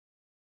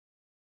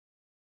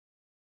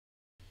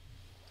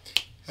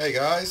Hey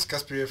guys,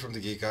 Casper here from the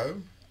Geek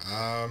Home.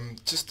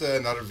 Just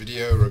another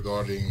video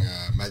regarding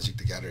Magic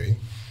the Gathering.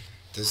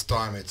 This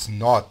time it's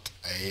not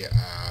a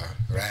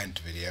rant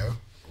video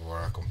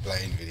or a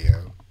complaint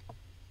video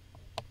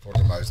for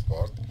the most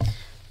part.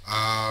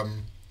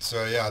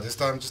 So yeah, this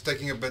time just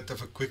taking a bit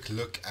of a quick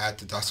look at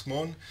the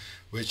Duskmourn,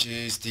 which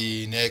is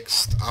the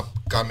next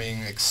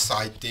upcoming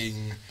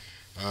exciting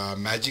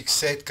Magic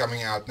set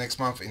coming out next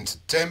month in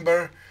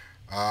September.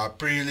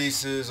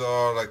 Pre-releases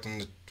are like on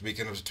the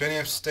weekend of the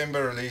 20th of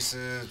September,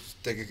 releases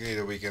technically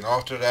the weekend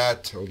after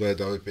that, although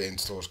the OPN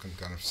stores can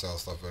kind of sell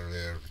stuff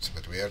earlier, it's a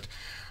bit weird.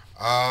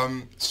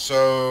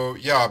 So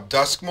yeah,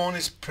 Duskmourn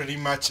is pretty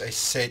much a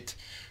set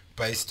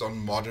based on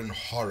modern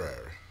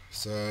horror.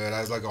 So it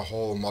has like a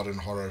whole modern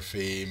horror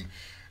theme.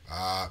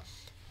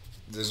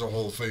 There's a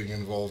whole thing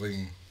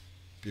involving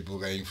people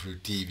going through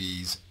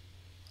TVs,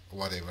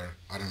 whatever,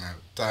 I don't know.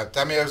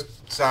 Tamio's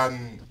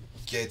son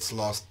gets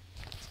lost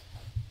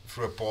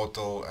through a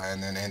portal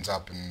and then ends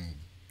up in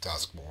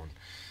Duskmourn,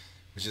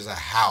 which is a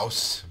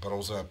house but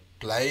also a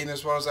plane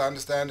as far as I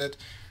understand it.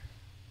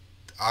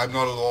 I'm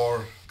not a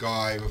lore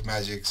guy with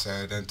magic,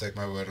 so don't take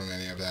my word on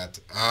any of that.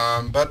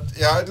 But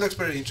yeah, it looks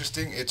pretty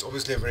interesting. It's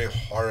obviously a very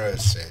horror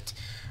set.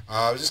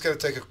 I'm just going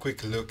to take a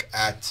quick look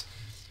at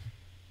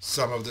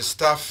some of the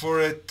stuff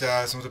for it,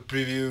 some of the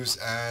previews,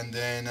 and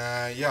then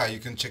yeah, you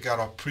can check out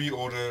our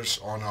pre-orders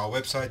on our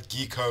website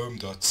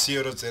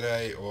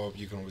geekhome.co.za, or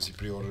you can obviously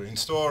pre-order in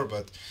store,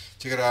 but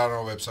check it out on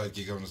our website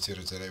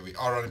geekhome.co.za. We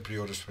are running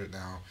pre-orders for it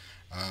now,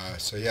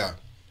 so yeah,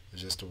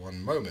 just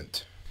one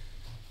moment.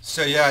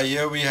 So yeah,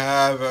 here we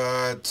have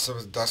some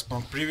of the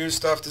Duskmourn preview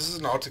stuff. This is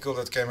an article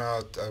that came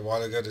out a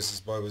while ago. This is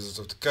by Wizards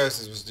of the Coast.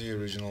 This was the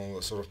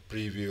original sort of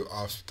preview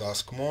of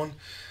Duskmourn.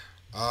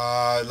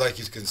 Like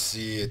you can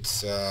see,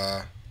 it's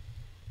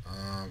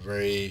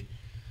very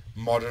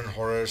modern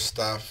horror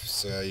stuff,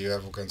 so you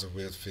have all kinds of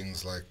weird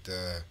things like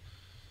the,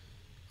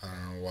 I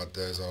don't know what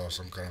those are,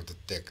 some kind of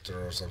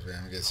detector or something,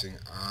 I'm guessing.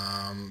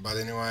 But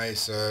anyway,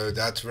 so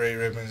that's very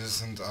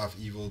reminiscent of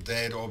Evil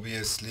Dead,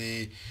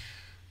 obviously.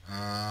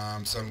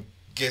 So I'm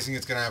guessing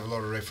it's gonna have a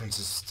lot of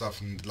references,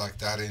 stuff like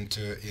that in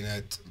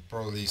it.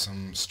 Probably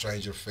some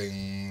Stranger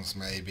Things,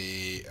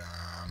 maybe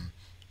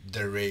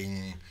The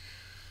Ring.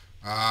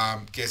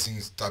 Guessing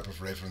type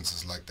of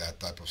references like that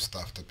type of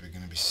stuff that we're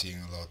going to be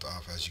seeing a lot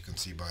of, as you can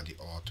see by the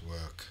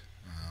artwork,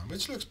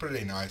 which looks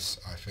pretty nice,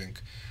 I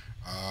think.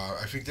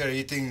 I think they're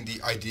hitting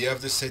the idea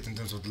of the set in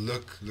terms of the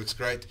look. Looks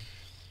great.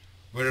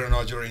 Whether or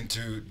not you're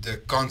into the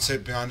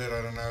concept behind it,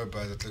 I don't know,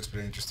 but it looks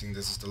pretty interesting.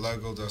 This is the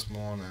logo,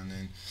 Duskmourn, and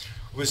then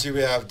obviously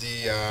we have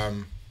the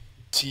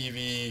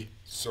TV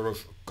sort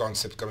of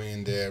concept coming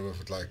in there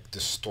with like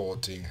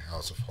distorting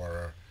House of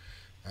Horror,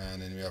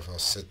 and then we have our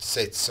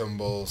set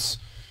symbols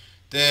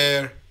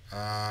there.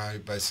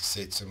 Basic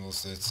set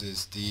symbols. This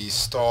is the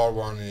star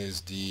one,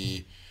 is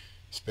the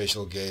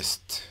special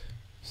guest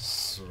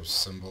sort of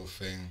symbol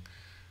thing,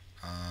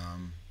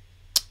 and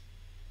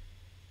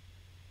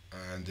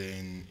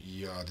then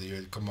yeah,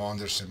 the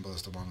commander symbol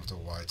is the one with the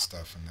white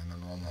stuff, and then the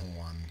normal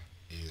one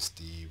is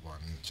the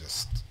one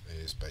just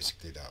is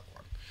basically that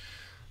one.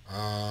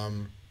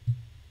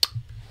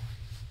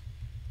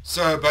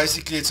 So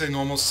basically it's a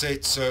normal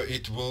set, so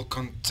it will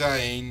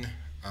contain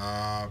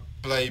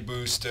play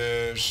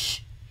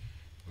boosters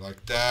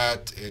like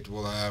that. It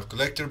will have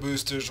collector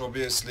boosters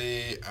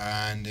obviously,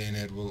 and then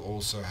it will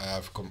also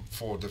have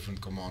 4 different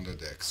commander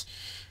decks.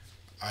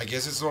 I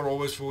guess it's not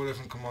always 4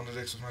 different commander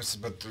decks with most,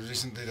 but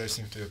recently they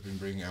seem to have been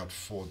bringing out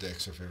 4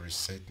 decks of every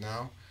set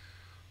now.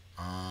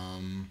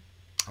 I'm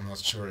not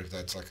sure if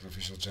that's like an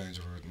official change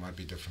or it might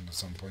be different at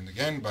some point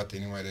again, but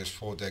anyway, there's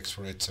 4 decks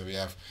for it. So we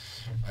have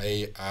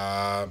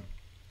a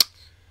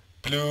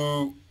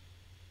blue,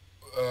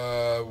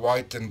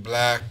 white and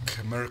black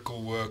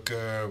Miracle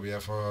Worker, we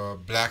have a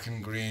black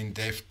and green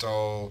Death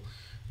Toll,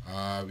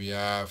 we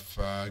have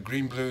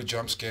green blue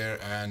Jump Scare,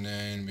 and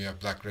then we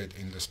have black red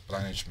Endless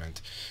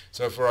Punishment.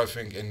 So far I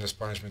think Endless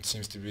Punishment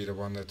seems to be the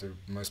one that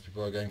most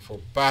people are going for,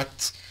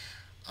 but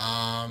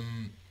I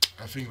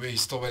think we're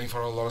still waiting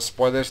for a lot of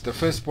spoilers. The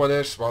first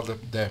spoilers, well,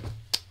 the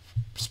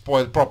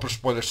proper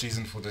spoiler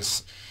season for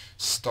this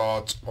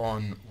starts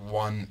on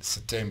 1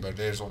 September.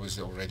 There's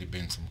obviously already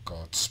been some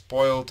cards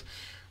spoiled.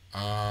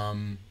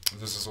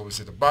 This is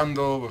obviously the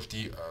bundle with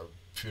the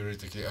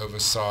theoretically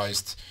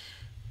oversized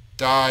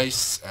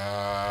dice.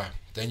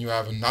 Then you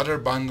have another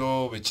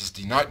bundle, which is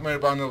the Nightmare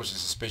bundle, which is a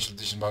special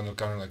edition bundle,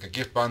 kind of like a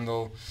gift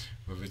bundle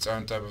with its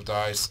own type of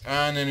dice.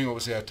 And then you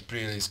obviously have the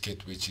pre-release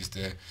kit, which is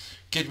the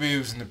kit we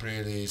use in the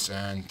pre-release,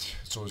 and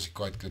it's obviously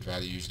quite good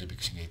value usually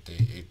because you get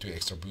the 2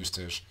 extra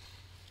boosters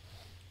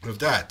with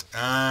that.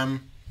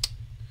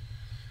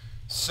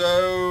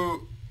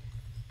 So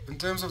in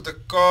terms of the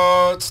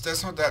cards,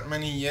 there's not that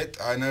many yet.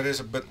 I know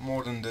there's a bit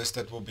more than this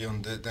that will be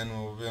on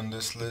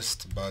this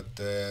list, but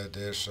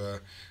there's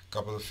a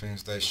couple of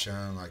things they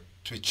shown, like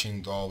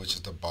Twitching Doll, which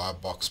is the buy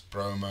box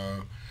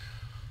promo,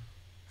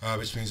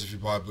 which means if you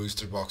buy a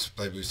booster box,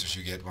 play boosters,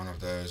 you get one of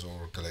those,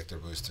 or collector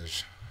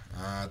boosters.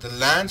 The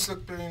lands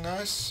look pretty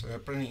nice,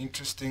 pretty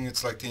interesting.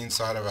 It's like the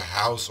inside of a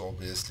house,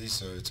 obviously,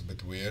 so it's a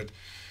bit weird,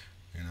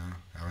 you know,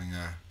 having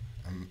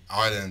an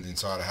island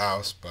inside a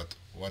house, but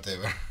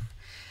whatever.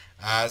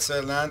 So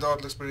land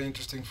art looks pretty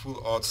interesting.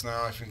 Full arts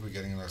now. I think we're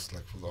getting like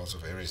full arts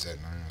of every set.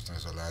 No,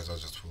 so lands are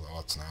just full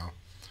arts now.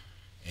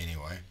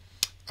 Anyway,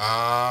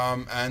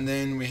 and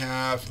then we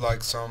have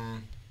like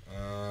some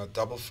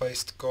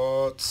double-faced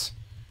cards,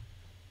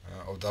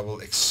 or double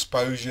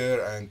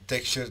exposure and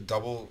texture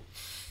double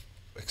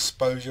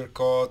exposure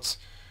cards.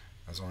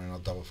 That's only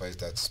not double-faced.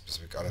 That's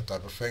specific other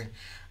type of thing.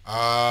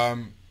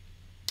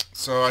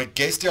 So I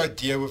guess the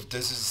idea with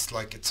this is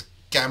like it's a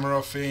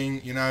camera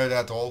thing. You know,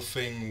 that whole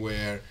thing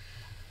where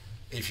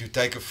if you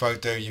take a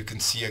photo you can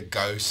see a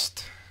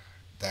ghost,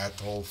 that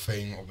whole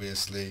thing,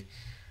 obviously.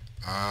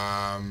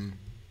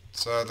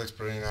 So it looks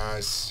pretty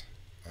nice.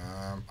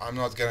 I'm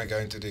not going to go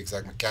into the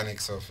exact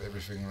mechanics of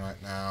everything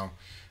right now.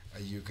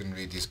 You can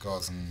read these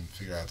cards and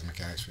figure out the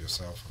mechanics for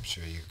yourself. I'm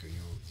sure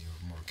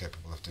you're more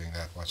capable of doing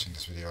that watching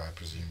this video. I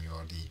presume you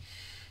are the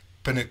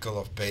pinnacle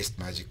of best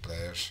Magic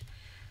players.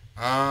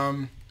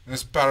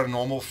 There's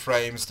paranormal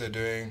frames they're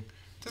doing.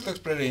 This looks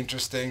pretty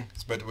interesting.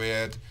 It's a bit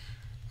weird.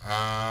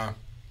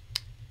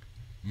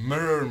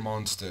 Mirror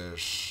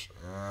monsters.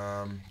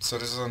 So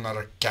this is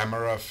another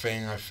camera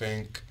thing, I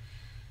think.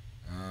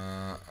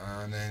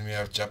 And then we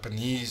have Japan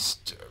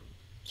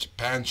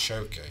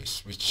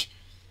Showcase, which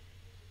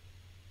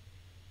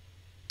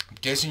I'm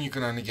guessing you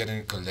can only get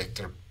in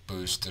collector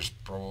boosters,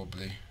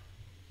 probably.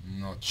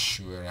 Not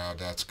sure how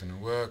that's gonna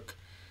work.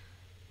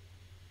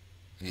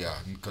 Yeah,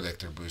 in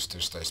collector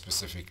boosters they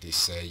specifically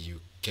say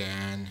you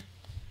can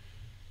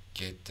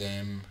get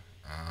them.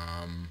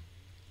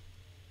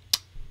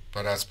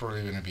 But that's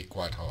probably going to be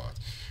quite hard.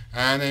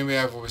 And then we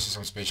have obviously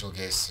some special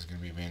guests. It's going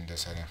to be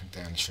vendors. I think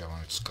they only show one,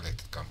 which is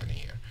collected company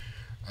here.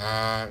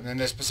 And then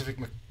there's specific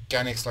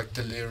mechanics like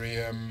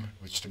Delirium,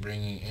 which they're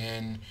bringing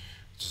in,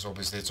 which is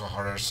obviously it's a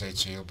horror set,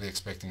 so you'll be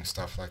expecting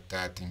stuff like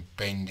that.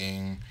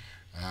 Impending.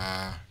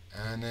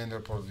 And then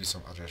there'll probably be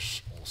some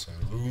others also.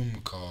 Room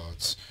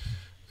cards,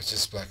 which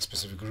is like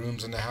specific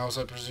rooms in the house,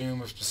 I presume,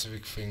 with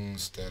specific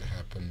things that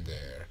happen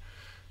there.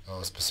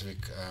 Or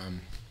specific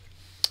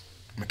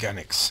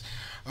mechanics.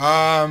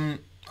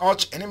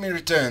 Arch Enemy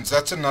returns.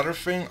 That's another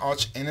thing.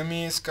 Arch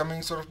Enemy is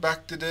coming sort of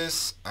back to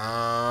this.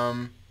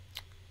 Yeah,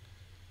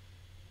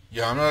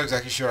 I'm not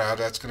exactly sure how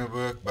that's gonna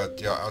work,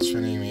 but yeah, Arch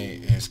Enemy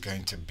is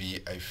going to be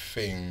a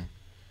thing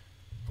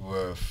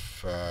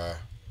with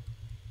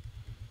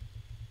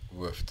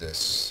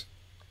this.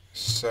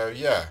 So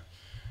yeah.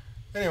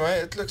 Anyway,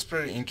 it looks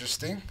pretty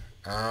interesting.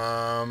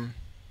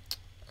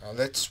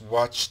 Let's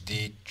watch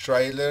the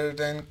trailer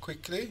then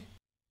quickly.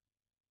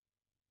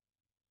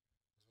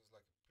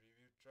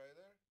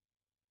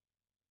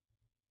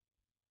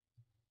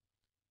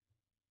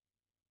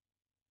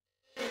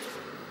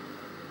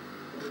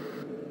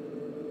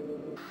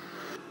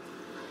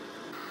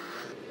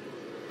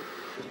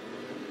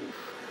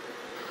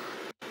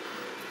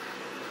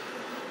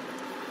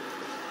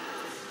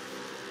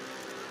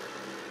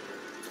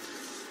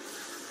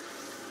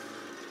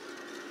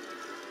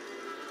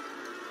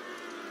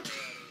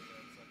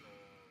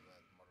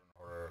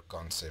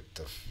 Concept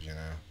of, you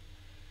know,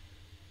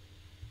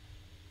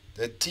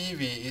 the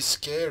TV is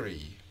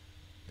scary.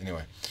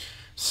 Anyway,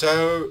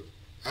 so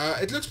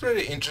it looks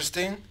pretty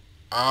interesting.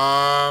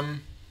 I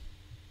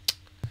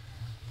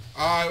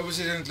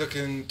obviously didn't look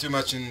in too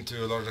much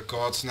into a lot of the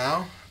cards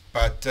now,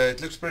 but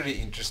it looks pretty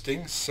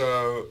interesting.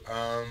 So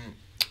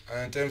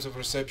in terms of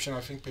reception,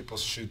 I think people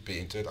should be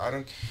into it. I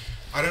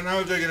don't know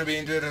if they're going to be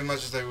into it as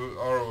much as they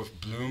are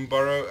with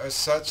Bloomburrow as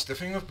such. The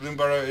thing with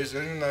Bloomburrow is,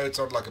 even though it's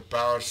not like a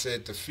power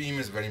set, the theme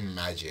is very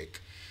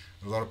magic.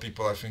 A lot of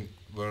people, I think,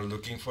 were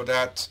looking for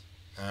that.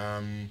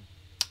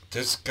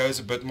 This goes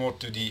a bit more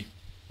to the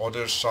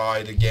other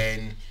side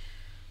again,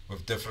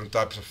 with different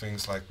types of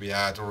things like we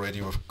had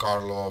already with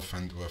Karloff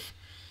and with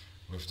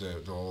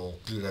the whole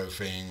Pluto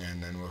thing,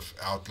 and then with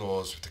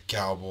Outlaws, with the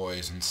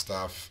cowboys and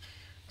stuff.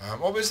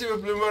 Obviously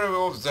with Bloomburrow we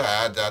also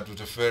had that with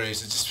the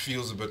furries. It just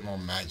feels a bit more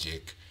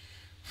magic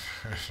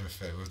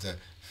with the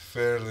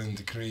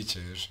furland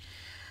creatures.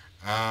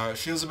 It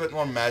feels a bit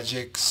more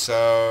magic,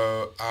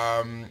 so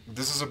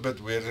this is a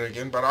bit weirder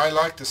again, but I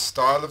like the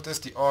style of this.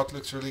 The art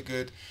looks really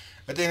good.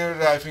 At the end of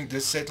the day, I think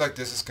this set like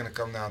this is going to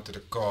come down to the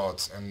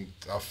cards and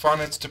how fun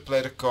it's to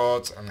play the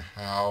cards, and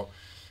how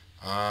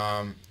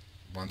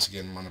once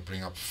again I want to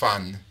bring up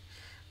fun.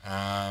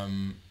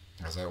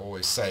 As I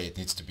always say, it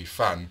needs to be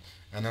fun.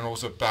 And then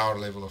also power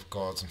level of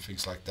cards and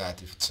things like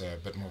that, if it's a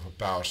bit more of a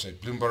power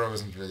set. Bloomburrow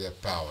isn't really a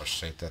power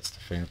set, that's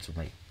the thing. It's a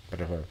bit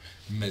of a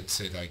mid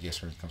set, I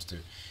guess, when it comes to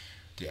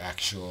the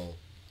actual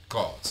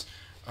cards.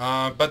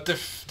 But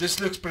this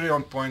looks pretty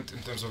on point in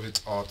terms of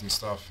its art and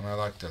stuff, and I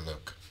like the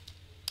look.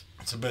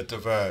 It's a bit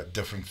of a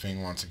different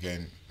thing once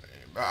again.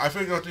 I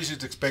think what we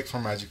should expect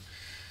from Magic,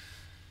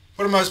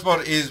 for the most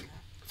part, is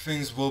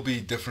things will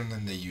be different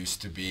than they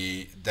used to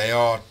be. They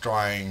are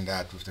trying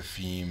that with the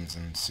themes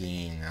and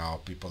seeing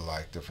how people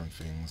like different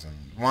things.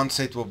 And one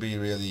set will be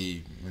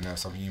really,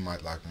 something you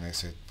might like. The next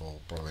set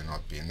will probably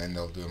not be. And then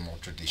they'll do a more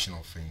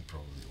traditional thing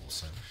probably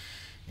also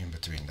in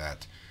between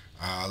that.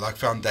 Like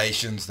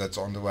Foundations, that's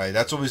on the way.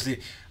 That's obviously,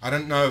 I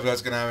don't know if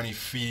that's going to have any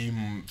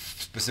theme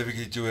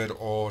specifically to it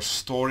or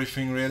story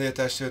thing really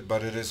attached to it,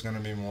 but it is going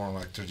to be more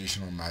like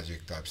traditional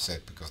Magic type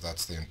set, because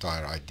that's the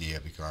entire idea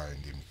behind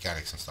the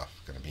mechanics and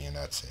stuff going to be in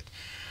that set.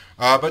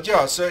 But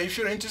yeah, so if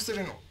you're interested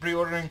in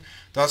pre-ordering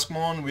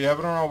Duskmourn, we have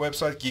it on our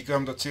website,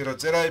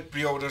 geekhome.co.za.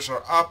 Pre-orders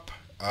are up.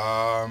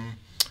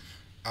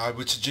 I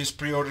would suggest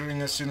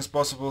pre-ordering as soon as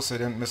possible so you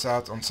don't miss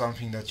out on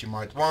something that you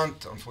might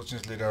want.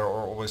 Unfortunately, there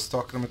are always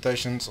stock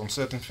limitations on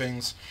certain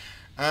things.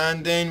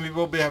 And then we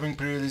will be having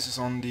pre-releases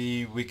on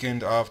the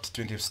weekend of the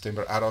 20th of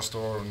September at our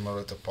store in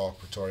Morata Park,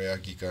 Pretoria,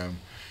 Geek Home.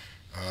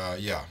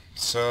 Yeah,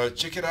 so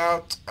check it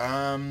out.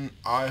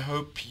 I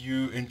hope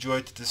you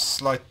enjoyed this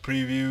slight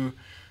preview.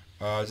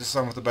 Just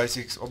some of the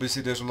basics.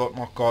 Obviously, there's a lot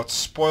more cards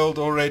spoiled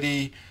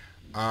already.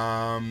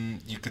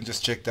 You can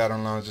just check that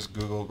online, just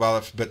Google. Well,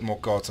 a bit more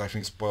cards I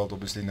think spoiled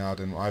obviously now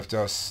than I've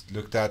just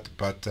looked at,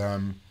 but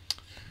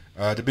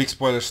the big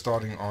spoilers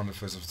starting on the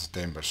 1st of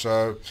September.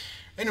 So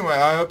anyway,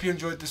 I hope you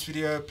enjoyed this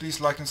video. Please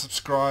like and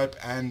subscribe,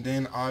 and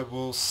then I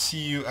will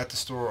see you at the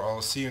store.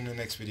 I'll see you in the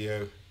next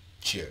video.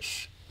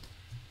 Cheers.